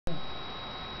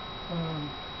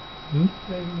Hmm?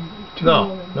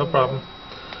 No, no problem.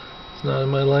 It's not in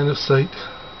my line of sight.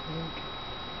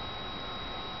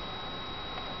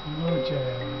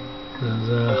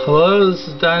 Hello, this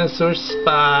is Dinosaur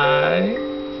Spy.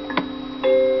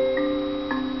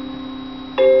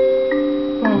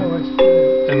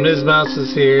 And Ms. Mouse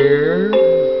is here.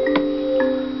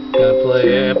 Gonna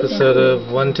play an episode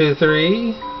of 1, 2,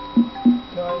 3.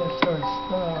 Dinosaur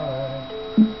Spy.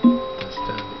 That's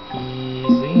done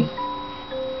easy.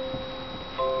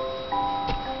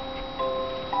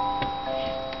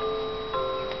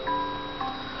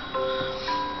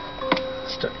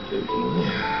 Start loading.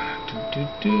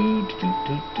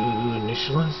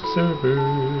 Initialize the server.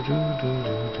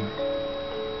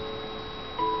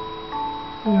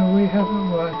 You know, we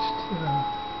haven't watched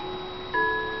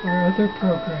our other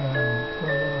program for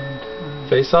a long time.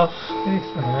 Face Off? Face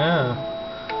Off.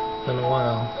 Yeah. Been a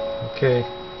while. Okay.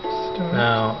 Start.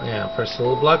 Now, yeah, press the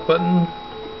little black button.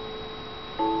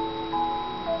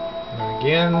 And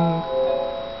again.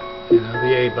 And now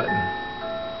the A button.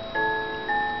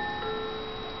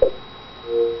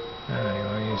 Now you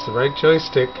want to use the right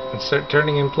joystick and start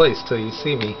turning in place till you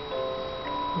see me.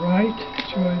 Right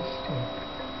joystick.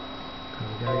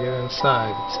 You gotta get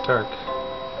inside, it's dark.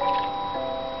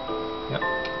 Yep,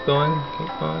 keep going, keep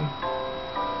going.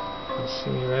 You'll see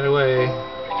me right away.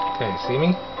 Okay, see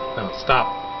me? No, stop.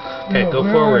 Okay, No, go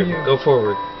where forward, are you? go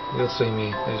forward. You'll see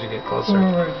me as you get closer.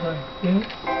 Forward like this.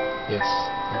 Yes,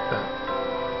 like that.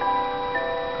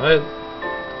 Go ahead.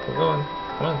 Keep going.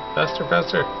 Come on, faster,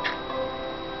 faster.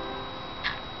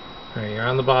 Alright, you're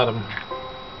on the bottom.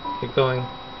 Keep going.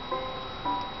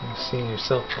 You're seeing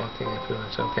yourself walking if you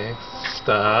want. Okay,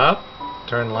 stop.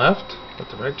 Turn left with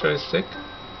the right joystick.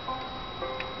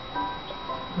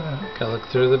 Okay, look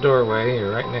through the doorway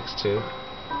you're right next to.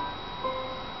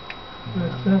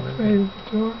 What's that way to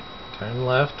the door? Turn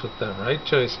left with the right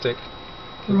joystick.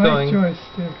 Keep Right going.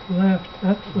 joystick, left.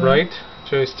 That's left. Right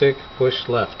joystick, push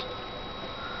left.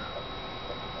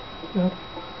 Yep.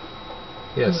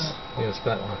 Yes, yes,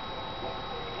 that one.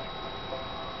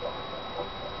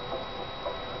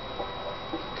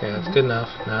 Okay, that's good enough.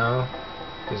 Now,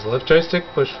 use the left joystick,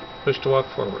 push to walk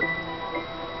forward.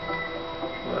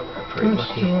 Well, we're pretty Push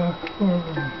lucky. to walk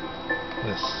forward.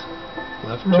 Yes.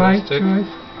 Left Right joystick,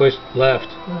 joystick. push left,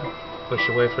 Left. push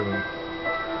away from you.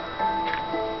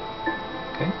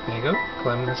 Okay, there you go.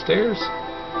 Climbing the stairs.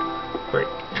 Great.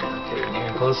 Now get in here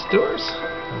and close the doors,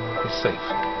 and we'll be safe.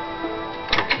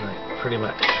 Tonight, pretty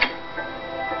much.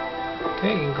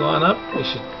 Okay, you can go on up. You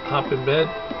should hop in bed.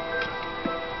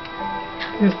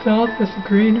 Is all this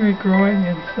greenery growing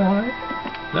inside?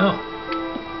 No.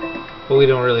 But we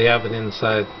don't really have it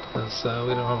inside because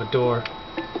we don't have a door.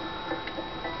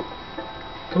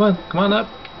 Come on up.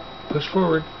 Push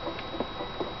forward.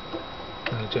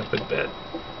 I'm gonna jump in bed.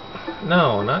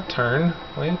 No, not turn.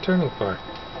 What are you turning for?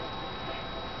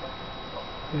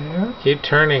 There. Keep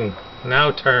turning.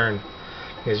 Now turn.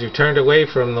 Because you turned away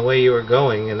from the way you were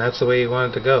going and that's the way you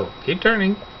wanted to go. Keep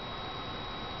turning.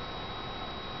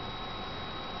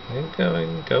 Keep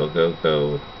going. Go, go,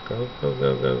 go. Go, go,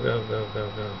 go, go, go, go,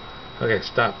 go, go. Okay,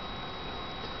 stop.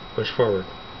 Push forward.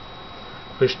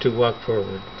 Push to walk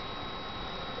forward.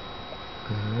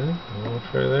 A little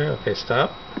further. Okay,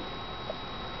 stop.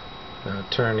 Now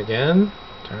turn again.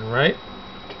 Turn right.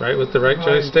 Right with the right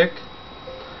joystick.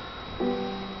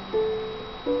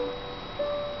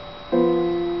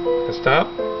 Okay, stop.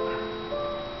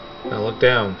 Now look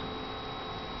down.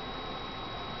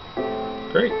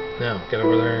 Great. Now get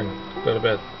over there and go to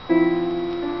bed.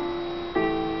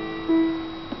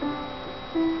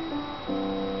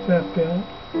 Is that bed?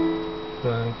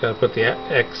 Well, you gotta put the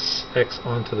X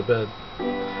onto the bed,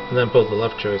 and then pull the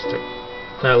left joystick.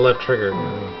 Left trigger.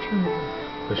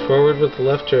 Push forward with the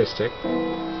left joystick.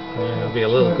 Yeah, it'll be a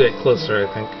little bit closer,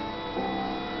 I think.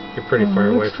 You're pretty far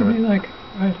away from it. Looks to me like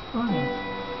right on it.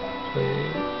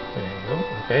 There you go.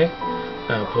 Okay.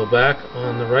 Now pull back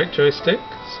on the right joystick,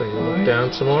 so you look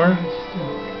down some more.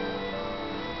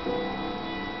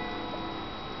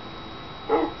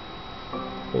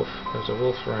 Wolf. There's a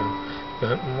wolf around.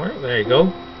 More. There you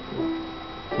go.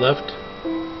 Left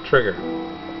trigger.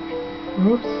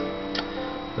 Oops.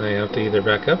 Then you have to either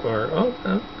back up or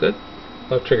good.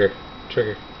 Left trigger.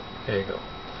 Trigger. There you go.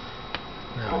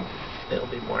 Now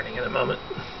it'll be morning in a moment.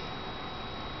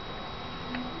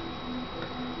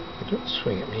 Don't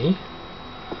swing at me.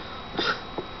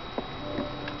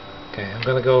 Okay, I'm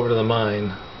gonna go over to the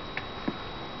mine.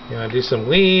 You wanna do some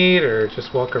weed or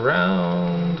just walk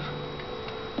around?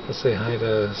 Let's say hi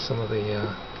to some of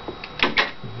the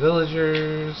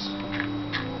villagers.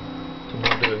 Don't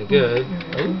want to do any good.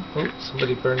 Okay. Oh,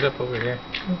 somebody burned up over here.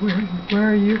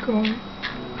 Where are you going?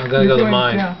 I'm gonna go to the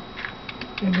mine. Down.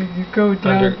 And did you go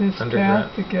down this underground.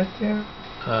 path to get there?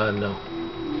 No.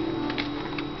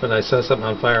 But I saw something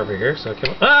on fire over here, so I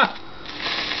came. Ah!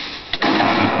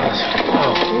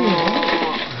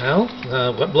 Oh.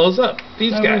 Well, what blows up?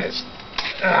 These guys.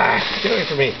 Get away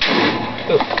from me.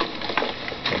 Oh.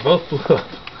 They both blew up.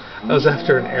 I was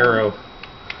after an arrow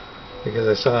because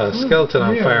I saw a skeleton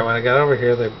on fire. When I got over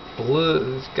here, they blew.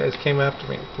 These guys came after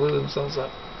me, blew themselves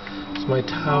up. It's my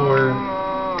tower.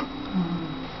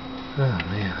 Oh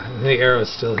man, the arrow is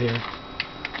still here.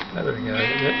 I better get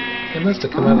it. They must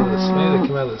have come out of this. Maybe they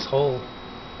came out of this hole.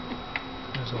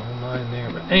 There's a whole mine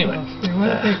there, but anyway. What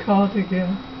are they called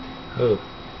again? Who?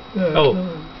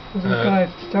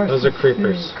 Those are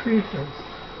creepers. Creepers.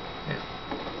 Yeah.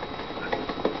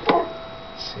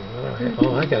 Let's see, what do I have?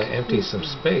 Oh, I gotta empty some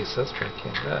space. That's why I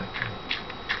came back.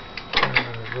 I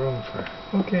don't have room for.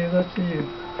 Okay, let's see you.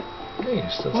 Hey,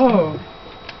 you're still standing.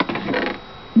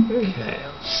 Okay,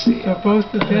 let's see. So both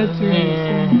the beds are in the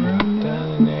same room now? Down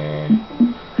in there.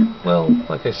 Well,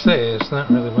 like I say, it's not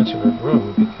really much of a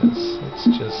room because it's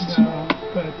just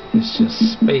it's just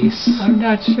space. I'm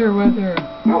not sure whether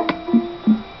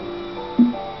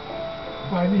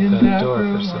I'm in that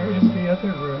room or in the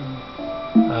other room.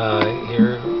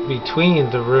 You're between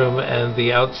the room and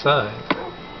the outside.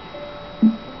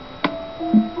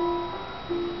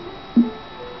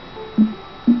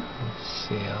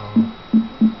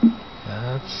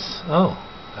 Oh,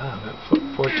 wow, I've got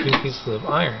 14 pieces of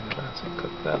iron. I'm going to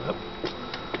cook that up.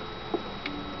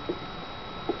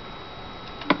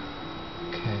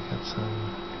 Okay, got some.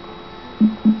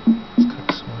 Let's cook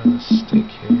some more of the steak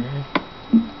here.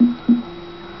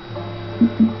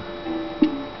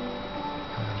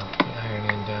 And I'll put the iron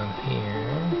in down here.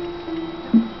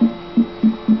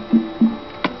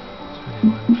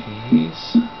 21 piece.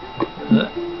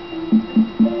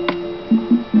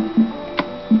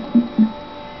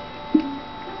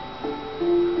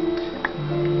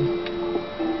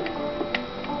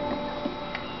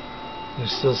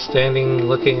 You're still standing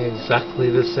looking exactly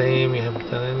the same. You haven't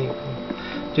done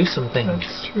anything. Do some things.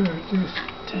 That's true.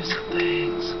 Do some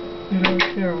things. You don't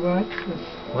care what?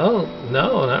 Well,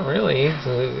 no, not really.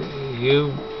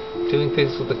 You doing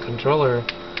things with the controller,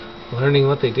 learning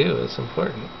what they do is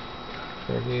important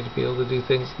for you to be able to do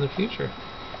things in the future.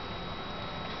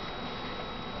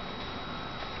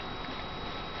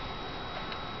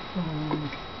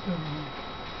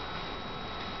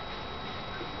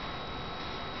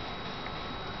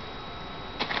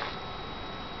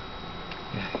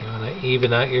 You want to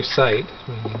even out your sight,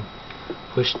 meaning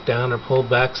push down or pull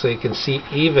back so you can see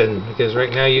even, because right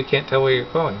now you can't tell where you're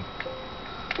going.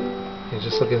 You're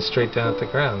just looking straight down at the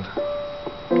ground.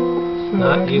 So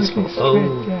Not useful. Oh,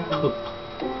 poop.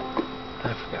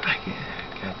 I forgot. I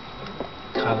got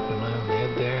caught up in my own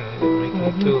head there and I didn't make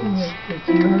any tools. It's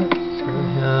yours. I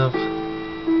have.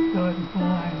 Not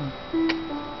mine.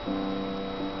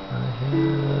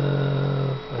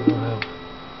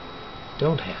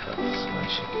 Don't have, so I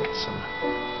should get some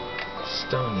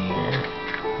stone here.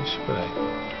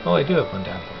 Oh, I do have one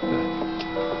down here. Good.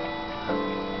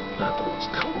 Not the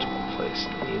most comfortable place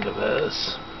in the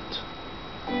universe. But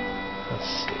let's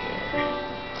see here.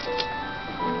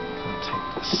 I'll take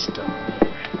this stone here.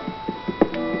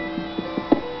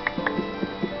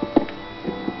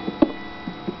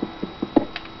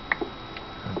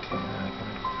 Okay, now I can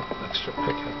make a couple extra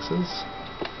pickaxes.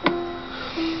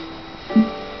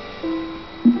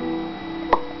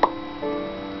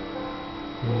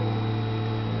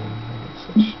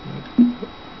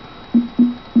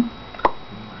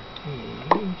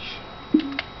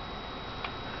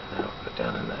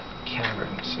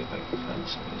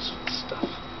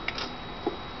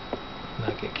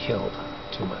 Not get killed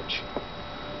too much.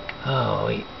 Oh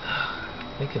wait,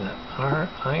 think of that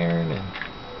iron, and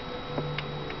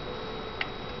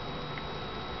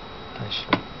I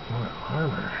should make more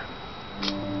armor.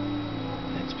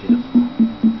 That's beautiful.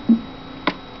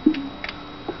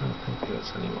 I don't think there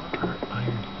was any more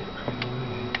iron to get right away.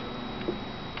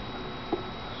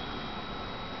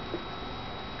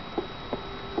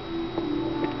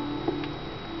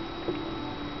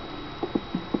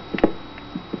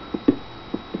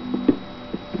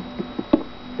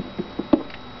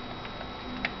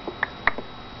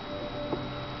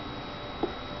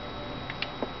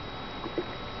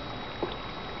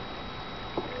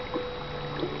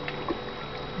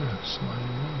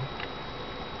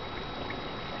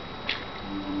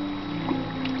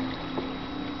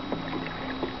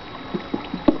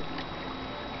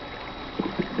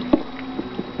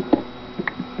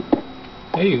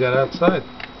 Hey, you got outside.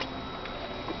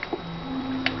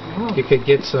 you could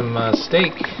get some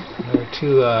steak. There are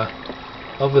two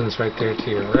ovens right there to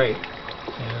your right,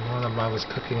 and one of them I was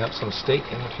cooking up some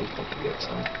steak in. If you could get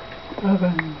some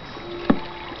ovens.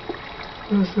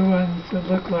 Those are the ones that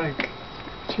look like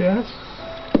chests.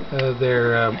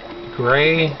 They're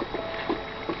gray.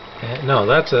 No,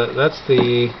 that's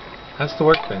the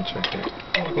workbench right there.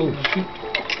 Okay. Oh shoot!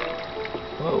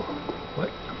 Whoa! What?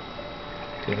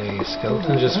 Did a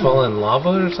skeleton just fall in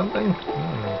lava or something? Or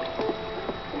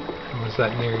was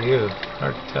that near you?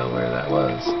 Hard to tell where that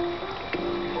was.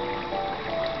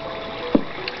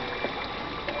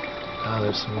 Oh,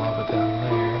 there's some lava down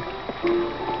there.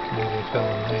 Maybe they fell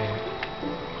in there.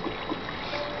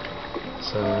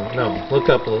 So, no, look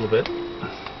up a little bit.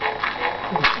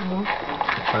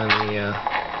 Find the,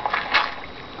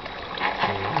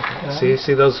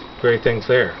 see those gray things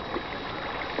there?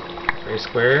 Gray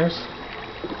squares?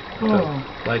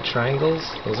 Oh. Light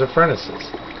triangles? Those are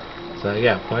furnaces. So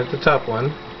yeah, point at the top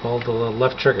one, pull the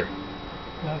left trigger.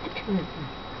 Left trigger.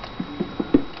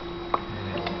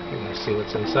 And you're going to see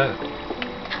what's inside it.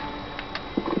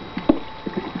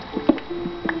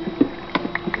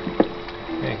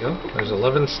 There you go. There's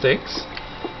 11 steaks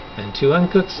and 2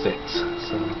 uncooked steaks.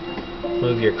 So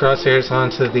move your crosshairs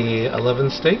onto the 11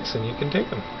 steaks and you can take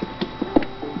them.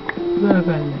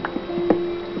 11.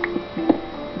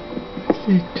 I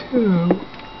see 2.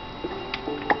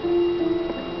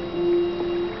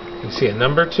 You see a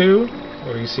number 2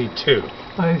 or you see 2?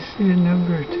 I see a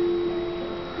number 2.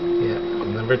 Yeah,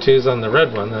 number 2 is on the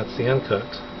red one, that's the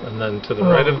uncooked. And then to the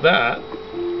right of that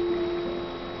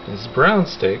is brown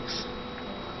steaks,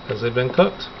 because they've been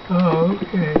cooked. Oh,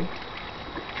 okay.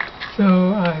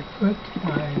 So I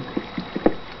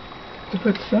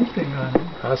put something on it.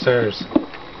 Crosshairs.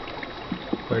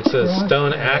 Where it says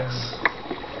stone axe,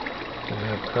 you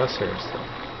have crosshairs there.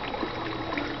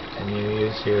 And you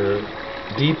use your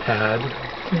D-pad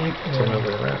to move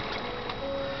it around.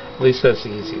 At least that's the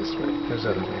easiest way. There's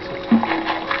other ways.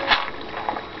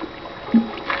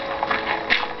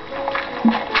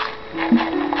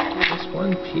 Just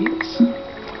one piece?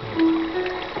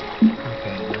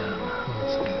 Okay, now,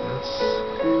 let's see,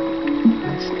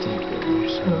 that's deeper.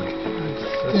 So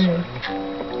this way.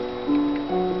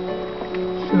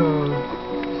 So,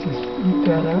 just eat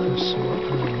that up?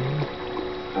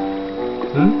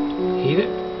 Eat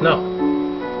it? No.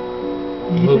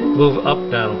 Move up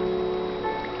now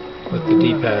with the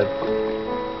D-pad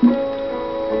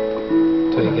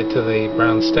till you get to the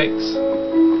brown steaks.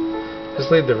 Just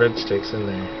leave the red steaks in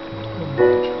there.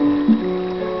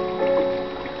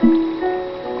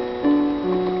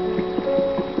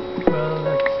 Well,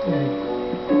 let's see.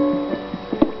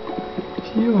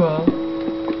 Fuel.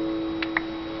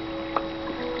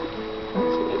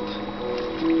 That's it.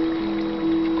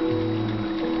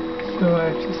 So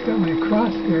I've just got my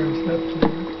crosshairs up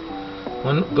there.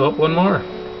 Go up one more.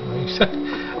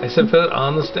 I said put it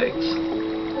on the steaks.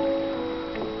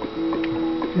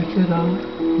 Is it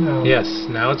on? No. Yes,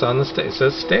 now it's on the steak. It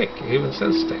says steak. It even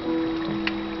says steak.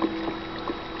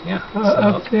 Yeah.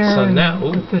 Up there so now,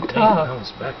 at the top. I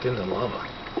almost backed into lava.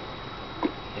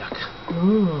 Yuck.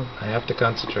 Ooh. I have to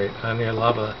concentrate on your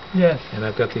lava. Yes. And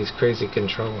I've got these crazy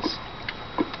controls.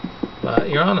 But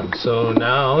you're on them. So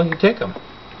now you take them.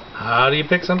 How do you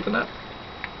pick something up?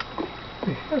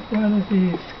 We have one of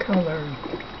these colored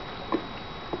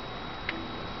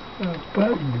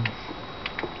buttons.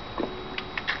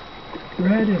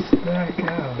 Red is back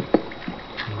out.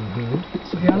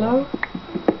 So Yellow?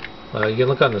 Well, you can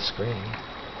look on the screen.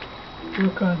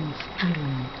 Look on the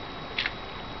screen.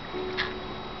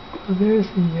 Well, there's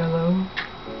the yellow.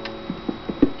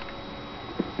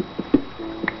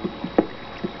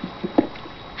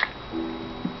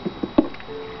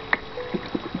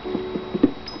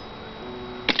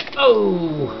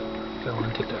 Oh! Fell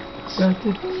into darkness. That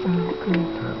didn't sound good.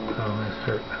 Oh, it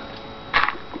hurt.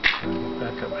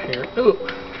 Back up here. Oh!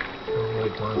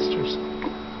 Avoid monsters.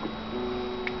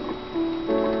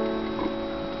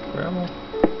 Gravel?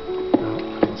 Oh,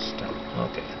 I'll stop.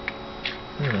 Okay.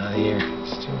 I'm out of here.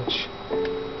 It's too much.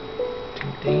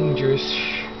 Too dangerous.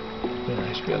 Yeah,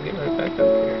 I should be able to get right back up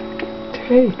here.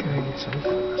 Take, I Get guess. some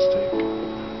mistake.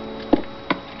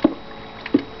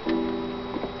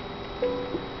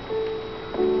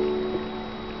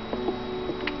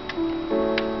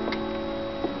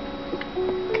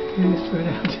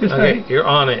 Okay, you're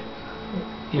on it.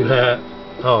 You have.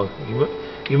 Oh,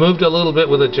 you moved a little bit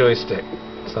with a joystick,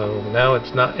 so now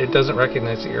it's not. It doesn't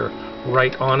recognize that you're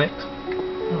right on it.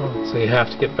 Oh. So you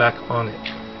have to get back on it.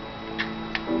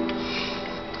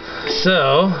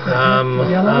 So,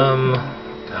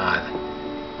 God,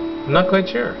 I'm not quite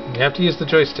sure. You have to use the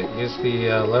joystick. Use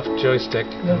the left joystick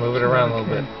and move it around a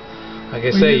little bit. Like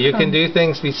I say, you can do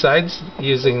things besides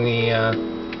using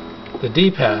the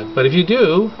D-pad, but if you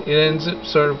do, it ends up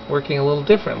sort of working a little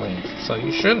differently. So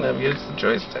you shouldn't have used the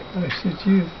joystick. I should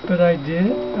use, but I did.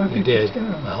 You did.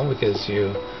 Well, because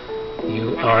you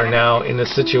are now in a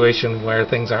situation where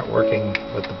things aren't working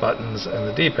with the buttons and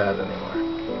the D-pad anymore.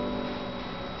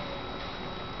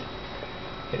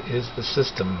 It is the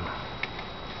system.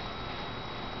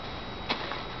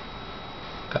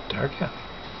 Got dark, yeah.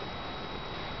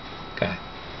 Okay.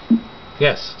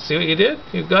 Yes. See what you did?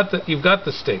 You've got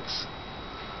the stakes.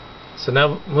 So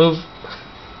now move.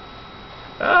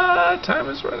 Time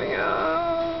is running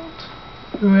out.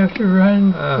 Do I have to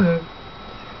run?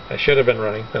 I should have been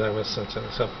running, but I was sensing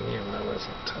something here and I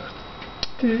wasn't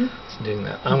doing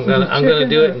that. I'm gonna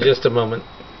do it in just a moment.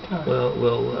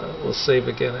 We'll save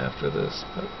again after this,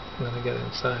 but I'm gonna get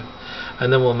inside,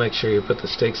 and then we'll make sure you put the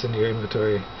stakes into your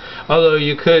inventory. Although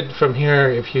you could from here,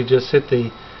 if you just hit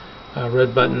the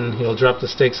red button, you'll drop the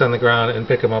stakes on the ground and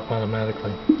pick them up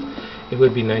automatically. It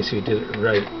would be nice if you did it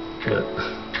right,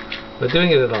 but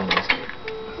doing it at all is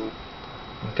good.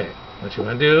 Okay, what you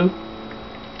want to do?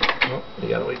 Oh, you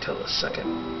gotta wait till the second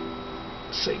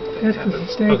save thing hit happens.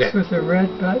 The stakes with the red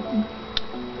button?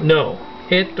 No,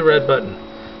 hit the red button.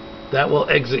 That will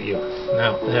exit you.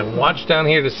 Now, and watch down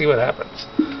here to see what happens.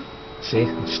 See,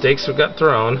 the stakes have got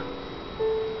thrown.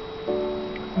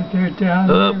 They're down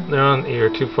there. They're on. You're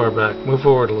too far back. Move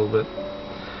forward a little bit.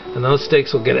 And those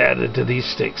stakes will get added to these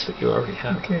stakes that you already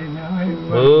have. Okay, now I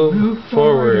move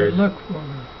forward. Look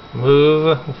forward.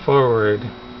 Move forward.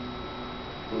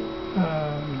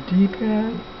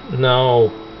 D-pad?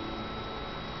 No.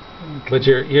 Okay. But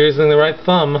you're using the right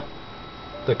thumb.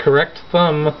 The correct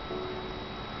thumb.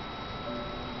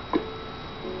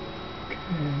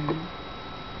 Okay.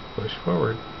 Push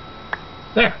forward.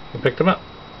 There, you picked them up.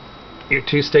 Your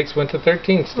 2 stakes went to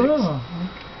 13 stakes. Oh,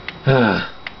 okay.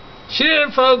 She did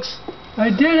it, folks! I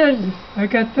did it! I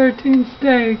got 13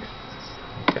 steaks.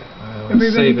 Okay,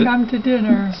 Everybody come to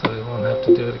dinner. So we won't have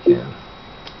to do it again.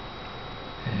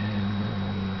 And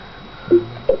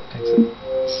exit.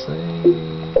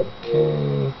 Save.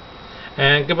 Okay.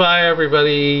 And goodbye,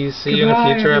 everybody. See you in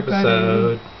a future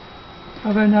episode.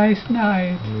 Have a nice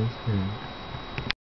night. Mm-hmm.